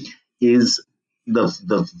happening is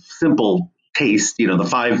the simple taste, the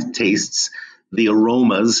five tastes, the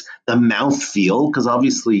aromas, the mouth feel, because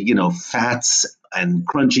obviously, fats and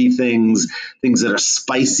crunchy things that are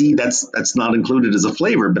spicy, that's not included as a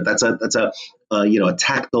flavor, but that's a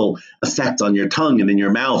tactile effect on your tongue and in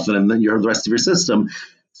your mouth and then the rest of your system.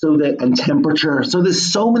 And temperature. So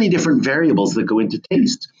there's so many different variables that go into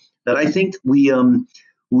taste that I think we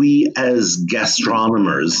as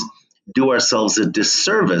gastronomers do ourselves a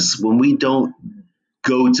disservice when we don't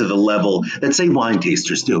go to the level that, say, wine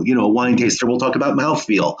tasters do. A wine taster will talk about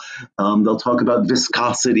mouthfeel. They'll talk about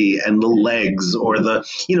viscosity and the legs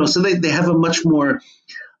so they have a much more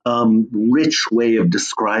rich way of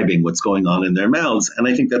describing what's going on in their mouths. And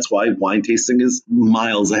I think that's why wine tasting is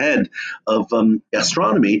miles ahead of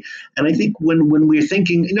gastronomy. And I think when we're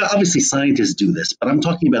thinking, obviously scientists do this, but I'm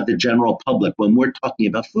talking about the general public. When we're talking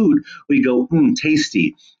about food, we go,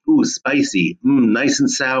 tasty, spicy, nice and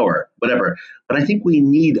sour, whatever. But I think we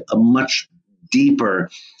need a much deeper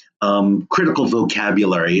critical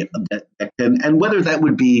vocabulary and whether that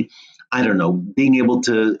would be, I don't know, being able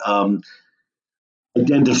to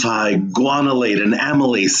identify guanylate and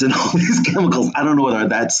amylase and all these chemicals. I don't know whether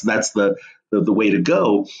that's the way to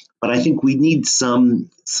go, but I think we need some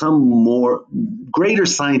more greater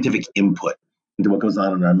scientific input into what goes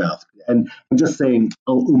on in our mouth. And I'm just saying,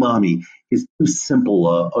 umami is too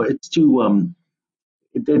simple, or it's too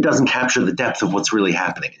it doesn't capture the depth of what's really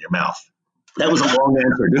happening in your mouth. That was a long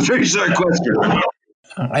answer to a very short question.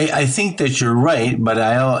 I think that you're right, but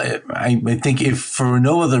I think if for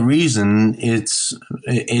no other reason, it's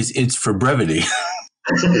for brevity.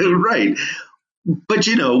 Right. But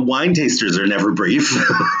wine tasters are never brief.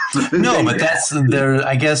 No, They- but that's there.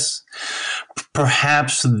 I guess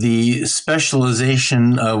perhaps the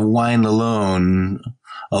specialization of wine alone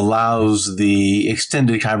allows the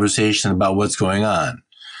extended conversation about what's going on,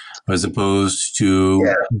 as opposed yeah, to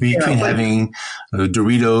yeah, between but having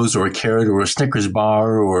Doritos or a carrot or a Snickers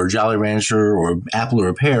bar or Jolly Rancher or apple or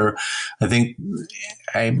a pear. I think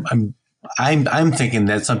I, I'm I'm thinking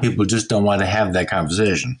that some people just don't want to have that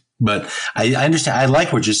conversation. But I understand. I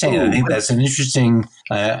like what you're saying. I oh, think that's an interesting.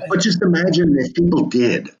 but just imagine if people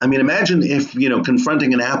did. I mean, imagine if,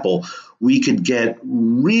 confronting an apple, we could get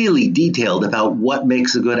really detailed about what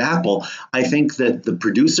makes a good apple. I think that the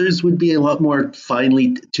producers would be a lot more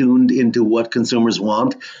finely tuned into what consumers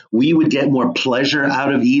want. We would get more pleasure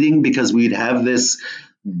out of eating because we'd have this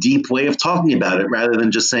deep way of talking about it rather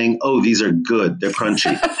than just saying, oh, these are good, they're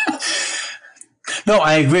crunchy. No,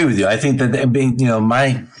 I agree with you. I think that being,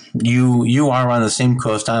 you are on the same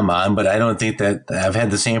coast I'm on, but I don't think that I've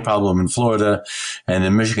had the same problem in Florida and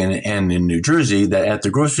in Michigan and in New Jersey that at the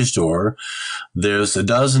grocery store there's a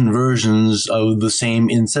dozen versions of the same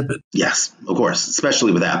insipid. Yes, of course,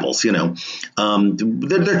 especially with apples. They're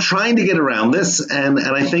trying to get around this, and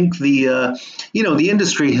I think the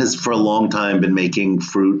industry has for a long time been making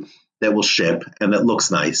fruit that will ship and that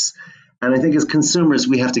looks nice. And I think as consumers,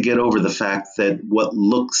 we have to get over the fact that what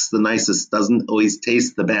looks the nicest doesn't always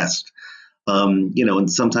taste the best.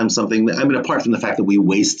 And sometimes I mean, apart from the fact that we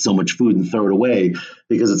waste so much food and throw it away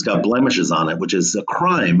because it's got blemishes on it, which is a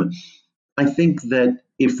crime, I think that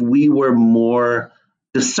if we were more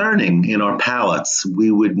discerning in our palates,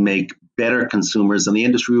 we would make better consumers, and the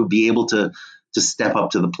industry would be able to step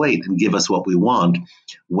up to the plate and give us what we want.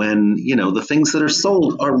 When the things that are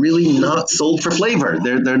sold are really not sold for flavor;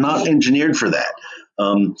 they're not engineered for that.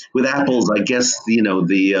 With apples, I guess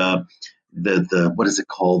the what is it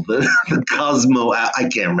called, the Cosmo, I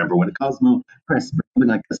can't remember what a Cosmo Press, something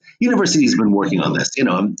like this. University's been working on this,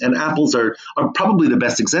 and apples are probably the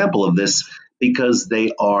best example of this because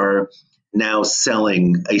they are now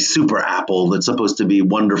selling a super apple that's supposed to be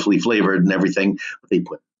wonderfully flavored and everything, but they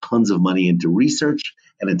put tons of money into research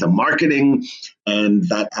and into marketing, and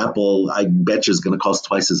that apple I bet you is going to cost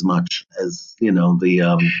twice as much as the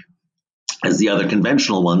other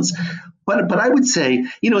conventional ones. But I would say,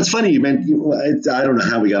 it's funny you meant. I don't know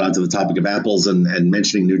how we got onto the topic of apples and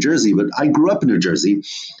mentioning New Jersey, but I grew up in New Jersey,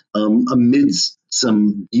 amidst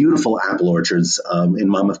some beautiful apple orchards in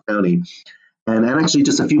Monmouth County, and actually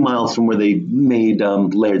just a few miles from where they made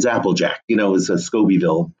Laird's Applejack. It's a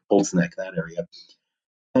Scobeyville, Bolts Neck, that area.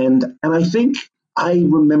 And I think I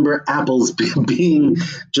remember apples being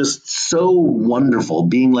just so wonderful,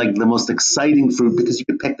 being like the most exciting fruit because you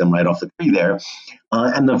could pick them right off the tree there.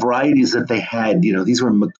 And the varieties that they had, these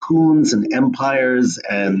were Macoons and Empires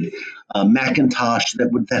and Macintosh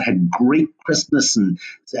that had great crispness and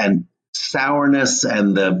sourness,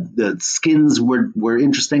 and the skins were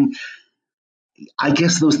interesting. I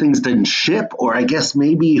guess those things didn't ship, or I guess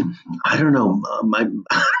maybe, I don't know, my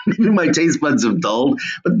maybe my taste buds have dulled.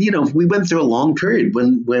 But we went through a long period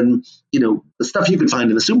when the stuff you could find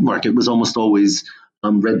in the supermarket was almost always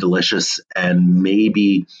Red Delicious and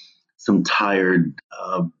maybe some tired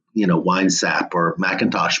wine sap or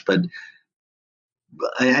Macintosh. But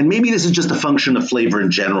and maybe this is just a function of flavor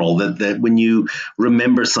in general, that when you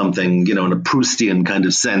remember something, in a Proustian kind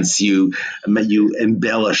of sense, you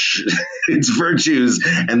embellish its virtues,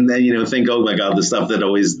 and then think, oh my God, the stuff that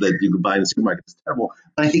you could buy in the supermarket is terrible.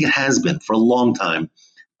 But I think it has been for a long time,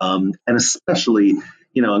 and especially,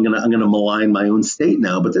 I'm gonna malign my own state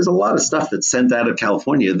now, but there's a lot of stuff that's sent out of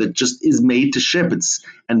California that just is made to ship. It's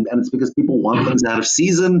because people want things out of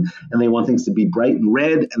season, and they want things to be bright and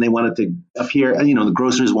red, and they want it to appear, and the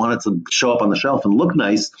grocers want it to show up on the shelf and look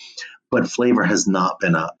nice, but flavor has not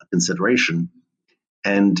been a consideration.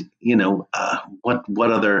 And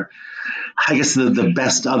what other? I guess the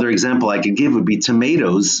best other example I could give would be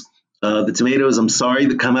tomatoes. The tomatoes, I'm sorry,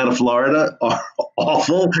 that come out of Florida are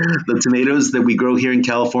awful. The tomatoes that we grow here in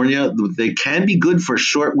California, they can be good for a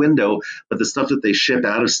short window, but the stuff that they ship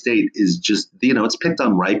out of state is just, it's picked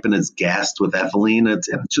on ripe and it's gassed with ethylene. It's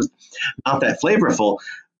just not that flavorful.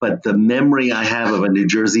 But the memory I have of a New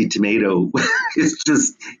Jersey tomato is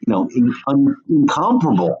just,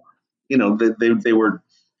 incomparable. They were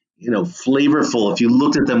flavorful. If you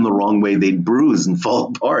looked at them the wrong way, they'd bruise and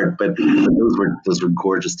fall apart. But those were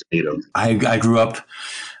gorgeous tomatoes. I grew up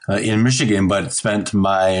in Michigan, but spent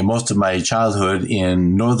my most of my childhood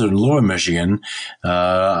in northern lower Michigan,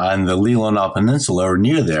 on the Leelanau Peninsula or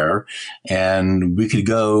near there, and we could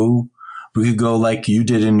go like you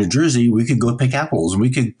did in New Jersey. We could go pick apples. We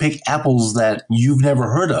could pick apples that you've never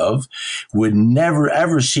heard of, would never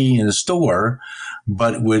ever see in a store,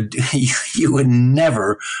 but would you would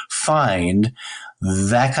never find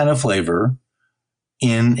that kind of flavor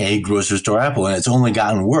in a grocery store apple. And it's only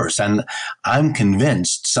gotten worse. And I'm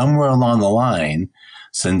convinced somewhere along the line,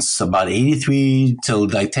 since about 83 till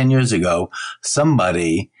like 10 years ago,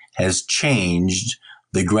 somebody has changed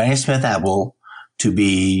the Granny Smith apple to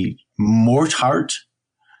be more tart,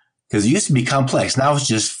 because it used to be complex. Now it's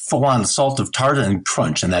just full on salt of tart and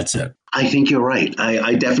crunch, and that's it. I think you're right.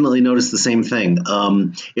 I definitely noticed the same thing.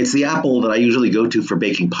 It's the apple that I usually go to for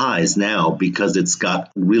baking pies now because it's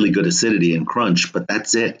got really good acidity and crunch, but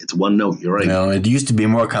that's it. It's one note. You're right. You know, it used to be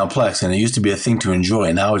more complex, and it used to be a thing to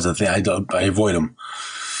enjoy. Now it's a thing I avoid them.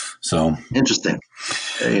 So interesting.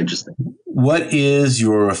 Very interesting. What is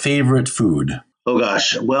your favorite food? Oh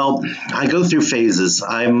gosh. Well, I go through phases.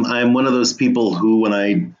 I'm one of those people who, when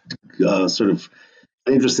I sort of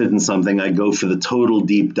interested in something, I go for the total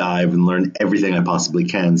deep dive and learn everything I possibly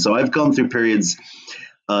can. So I've gone through periods.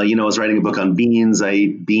 I was writing a book on beans. I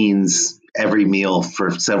ate beans every meal for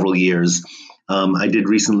several years. I did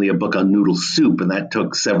recently a book on noodle soup, and that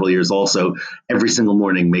took several years also. Every single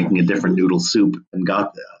morning, making a different noodle soup, and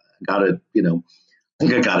got it. I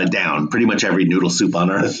think I got it down. Pretty much every noodle soup on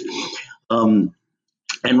earth.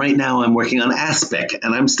 And right now I'm working on aspic,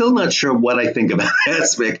 and I'm still not sure what I think about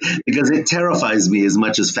aspic because it terrifies me as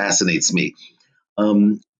much as fascinates me.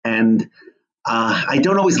 And I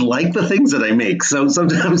don't always like the things that I make. So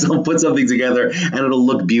sometimes I'll put something together and it'll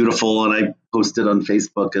look beautiful, and I post it on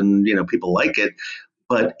Facebook, and people like it.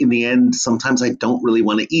 But in the end, sometimes I don't really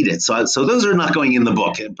want to eat it. So those are not going in the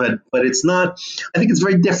book. But it's not. I think it's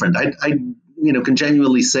very different. I can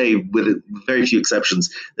genuinely say, with very few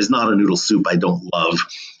exceptions, there's not a noodle soup I don't love.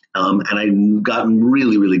 And I've gotten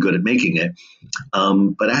really, really good at making it.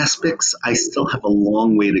 But aspics, I still have a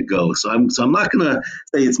long way to go. So I'm not going to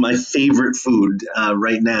say it's my favorite food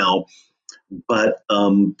right now, but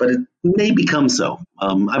it may become so.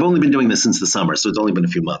 I've only been doing this since the summer, so it's only been a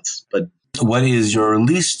few months. But what is your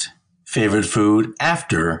least favorite food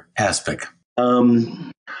after aspic?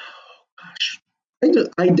 I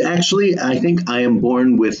think I am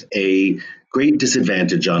born with a great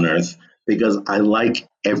disadvantage on earth because I like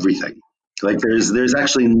everything. Like there's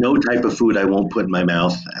actually no type of food I won't put in my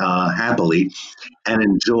mouth happily and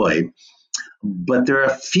enjoy. But there are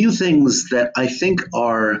a few things that I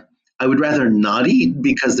would rather not eat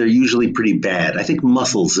because they're usually pretty bad. I think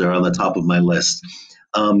mussels are on the top of my list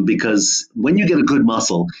because when you get a good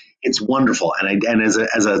mussel, it's wonderful, and as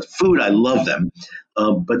a food, I love them.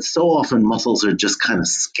 But so often mussels are just kind of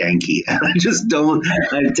skanky, and I just don't.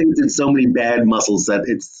 I've tasted so many bad mussels that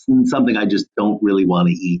it's something I just don't really want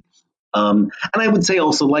to eat. And I would say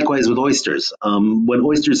also likewise with oysters. When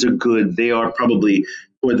oysters are good, they are probably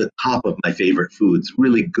toward the top of my favorite foods.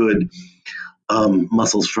 Really good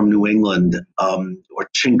mussels from New England, or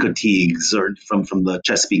chincoteagues, or from the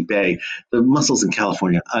Chesapeake Bay. The mussels in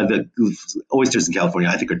California, the oysters in California,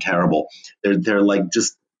 I think are terrible. They're like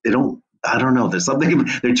just they don't. I don't know. There's something.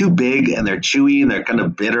 They're too big and they're chewy and they're kind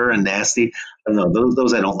of bitter and nasty. I don't know.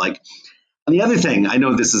 Those I don't like. And the other thing, I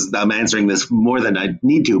know I'm answering this more than I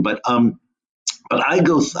need to, but I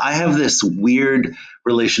have this weird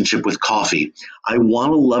relationship with coffee. I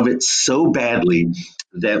want to love it so badly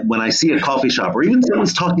that when I see a coffee shop or even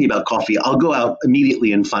someone's talking about coffee, I'll go out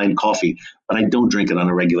immediately and find coffee, but I don't drink it on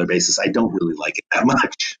a regular basis. I don't really like it that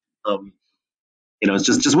much. It's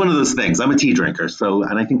just one of those things. I'm a tea drinker,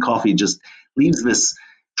 and I think coffee just leaves this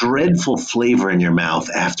dreadful flavor in your mouth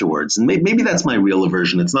afterwards. And maybe that's my real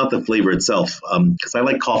aversion. It's not the flavor itself, because I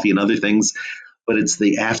like coffee and other things, but it's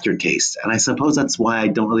the aftertaste. And I suppose that's why I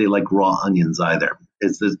don't really like raw onions either.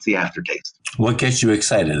 It's the aftertaste. What gets you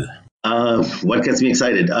excited? What gets me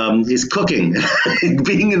excited is cooking,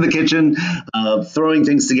 being in the kitchen, throwing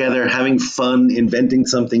things together, having fun, inventing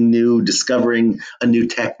something new, discovering a new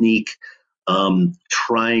technique,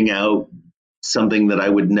 trying out something that I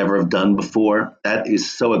would never have done before. That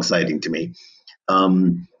is so exciting to me.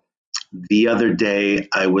 The other day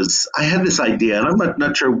I had this idea, and I'm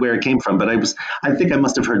not sure where it came from, but I think I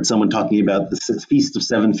must have heard someone talking about the Feast of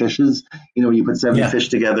Seven Fishes. You put seven fish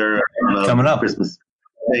together on Coming up. Christmas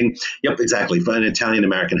thing. Yep, exactly. For an Italian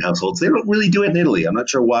American households, they don't really do it in Italy. I'm not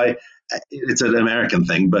sure why. It's an American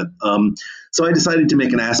thing, but so I decided to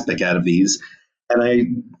make an aspic out of these, and I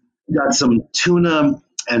got some tuna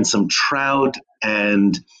and some trout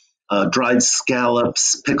and dried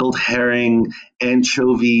scallops, pickled herring,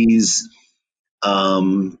 anchovies.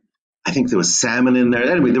 I think there was salmon in there.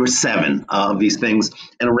 Anyway, there were 7 of these things,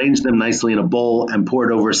 and arranged them nicely in a bowl and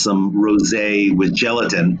poured over some rosé with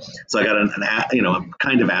gelatin. So I got a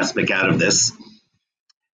kind of aspic out of this,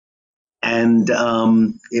 and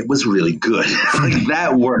it was really good. Like,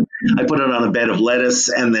 that worked. I put it on a bed of lettuce,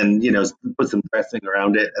 and then put some dressing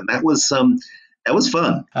around it, and that was fun.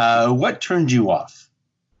 What turned you off?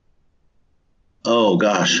 Oh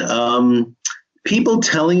gosh. People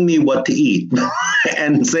telling me what to eat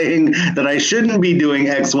and saying that I shouldn't be doing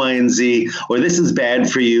X, Y, and Z, or this is bad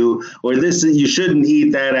for you, or you shouldn't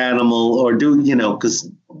eat that animal, or because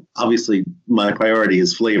obviously my priority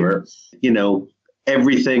is flavor.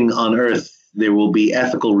 Everything on earth, there will be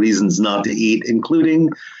ethical reasons not to eat, including,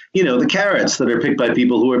 the carrots that are picked by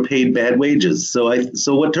people who are paid bad wages. So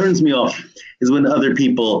what turns me off is when other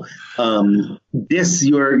people diss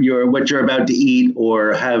what you're about to eat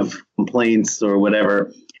or have complaints or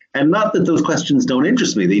whatever. And not that those questions don't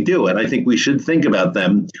interest me, they do, and I think we should think about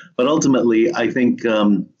them. But ultimately, I think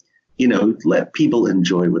let people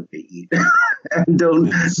enjoy what they eat and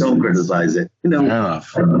don't criticize it. Fair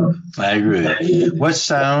enough. I agree with you. What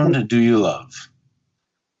sound do you love?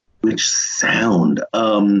 Which sound?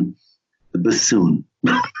 The bassoon.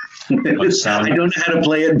 What sound? I don't know how to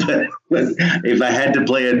play it, but if I had to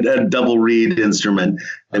play a double reed instrument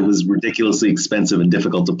that was ridiculously expensive and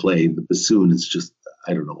difficult to play, the bassoon is just,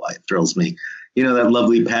 I don't know why it thrills me. That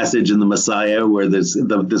lovely passage in the Messiah where there's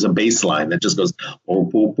a bass line that just goes, oh,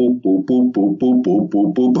 boop, boop, boop, boop, boop, boop, boop,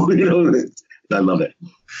 boop, boop, boop. I love it.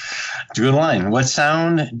 It's a good line. What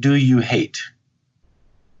sound do you hate?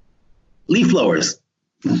 Leaf blowers.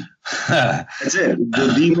 That's it.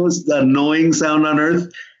 The most annoying sound on earth.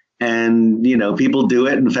 And, people do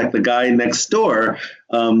it. In fact, the guy next door,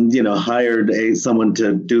 hired someone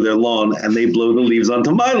to do their lawn, and they blow the leaves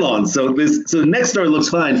onto my lawn. So next door looks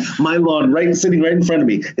fine. My lawn, sitting right in front of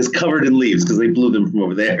me, is covered in leaves because they blew them from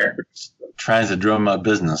over there. Tries to drum up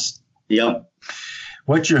business. Yep.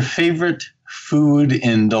 What's your favorite food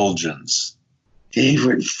indulgence?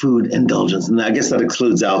 Favorite food indulgence, and I guess that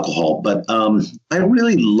excludes alcohol, but I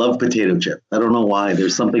really love potato chip. I don't know why.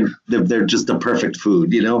 There's something, they're just a perfect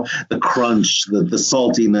food, the crunch, the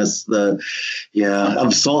saltiness, of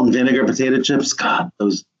salt and vinegar potato chips. God,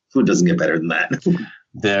 food doesn't get better than that.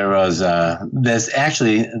 There's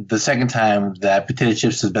actually the second time that potato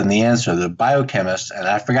chips has been the answer. The biochemist, and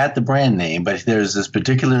I forgot the brand name, but there's this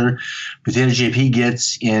particular potato chip he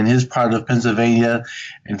gets in his part of Pennsylvania,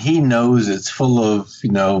 and he knows it's full of,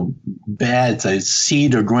 bad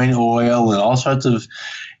seed or grain oil and all sorts of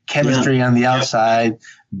chemistry on the outside,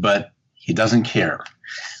 but he doesn't care.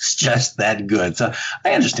 It's just that good. So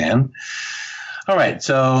I understand. All right.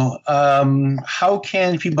 So how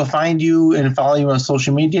can people find you and follow you on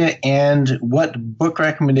social media? And what book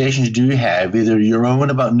recommendations do you have, either your own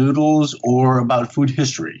about noodles or about food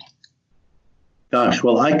history? Gosh,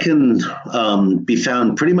 well, I can be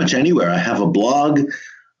found pretty much anywhere. I have a blog.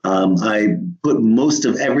 I put most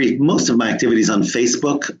of my activities on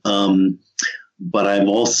Facebook, but I've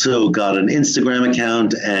also got an Instagram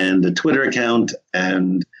account and a Twitter account,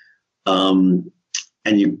 and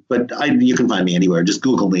you can find me anywhere. Just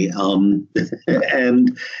Google me.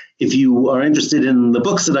 And if you are interested in the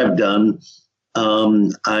books that I've done,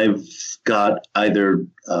 I've got either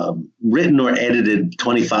written or edited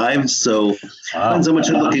 25. So depends how much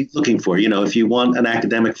you're looking for. If you want an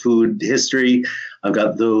academic food history, I've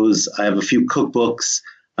got those. I have a few cookbooks.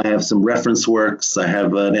 I have some reference works. I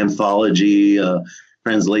have an anthology,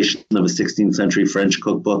 translation of a 16th century French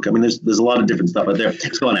cookbook. I mean, there's a lot of different stuff out there.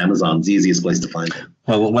 Just go on Amazon. It's the easiest place to find it.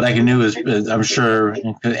 Well, what I can do is I'm sure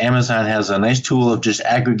Amazon has a nice tool of just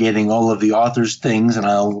aggregating all of the author's things, and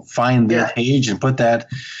I'll find their page and put that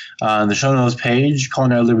on the show notes page,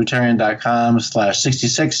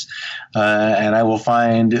 culinarylibertarian.com/66, and I will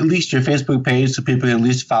find at least your Facebook page so people can at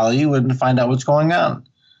least follow you and find out what's going on.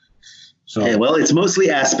 So, yeah, well, it's mostly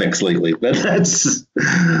aspects lately, but that's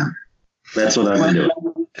what I've been doing.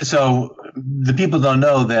 So the people don't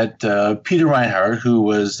know that Peter Reinhardt, who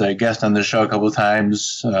was a guest on the show a couple of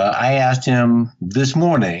times, I asked him this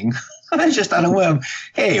morning, I just on a whim,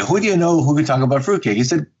 hey, who do you know who could talk about fruitcake? He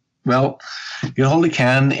said, well, get hold of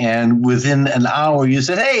Ken, and within an hour you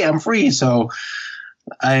said, hey, I'm free. So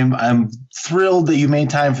I'm thrilled that you made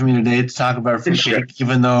time for me today to talk about fruitcake,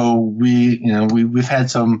 even though we've had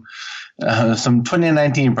some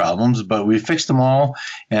 2019 problems, but we fixed them all,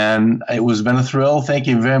 and it was been a thrill. Thank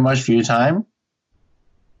you very much for your time.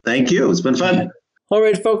 Thank you. It's been fun. All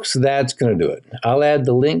right, folks, that's going to do it. I'll add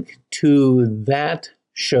the link to that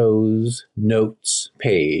show's notes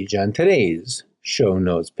page on today's show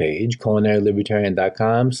notes page,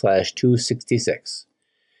 culinarylibertarian.com/266.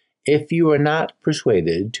 If you are not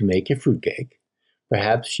persuaded to make a fruitcake,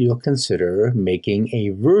 perhaps you'll consider making a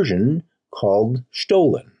version called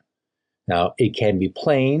Stollen. Now, it can be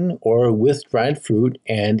plain or with dried fruit,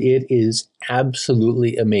 and it is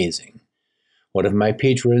absolutely amazing. One of my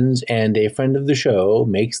patrons and a friend of the show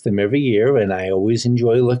makes them every year, and I always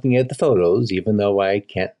enjoy looking at the photos, even though I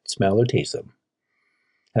can't smell or taste them.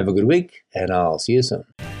 Have a good week, and I'll see you soon.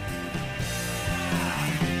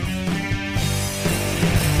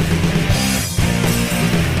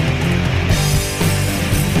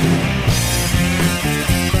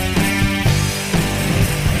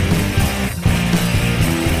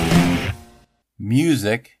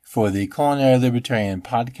 Music for the Culinary Libertarian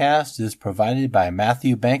podcast is provided by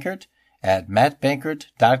Matthew Bankert at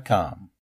mattbankert.com.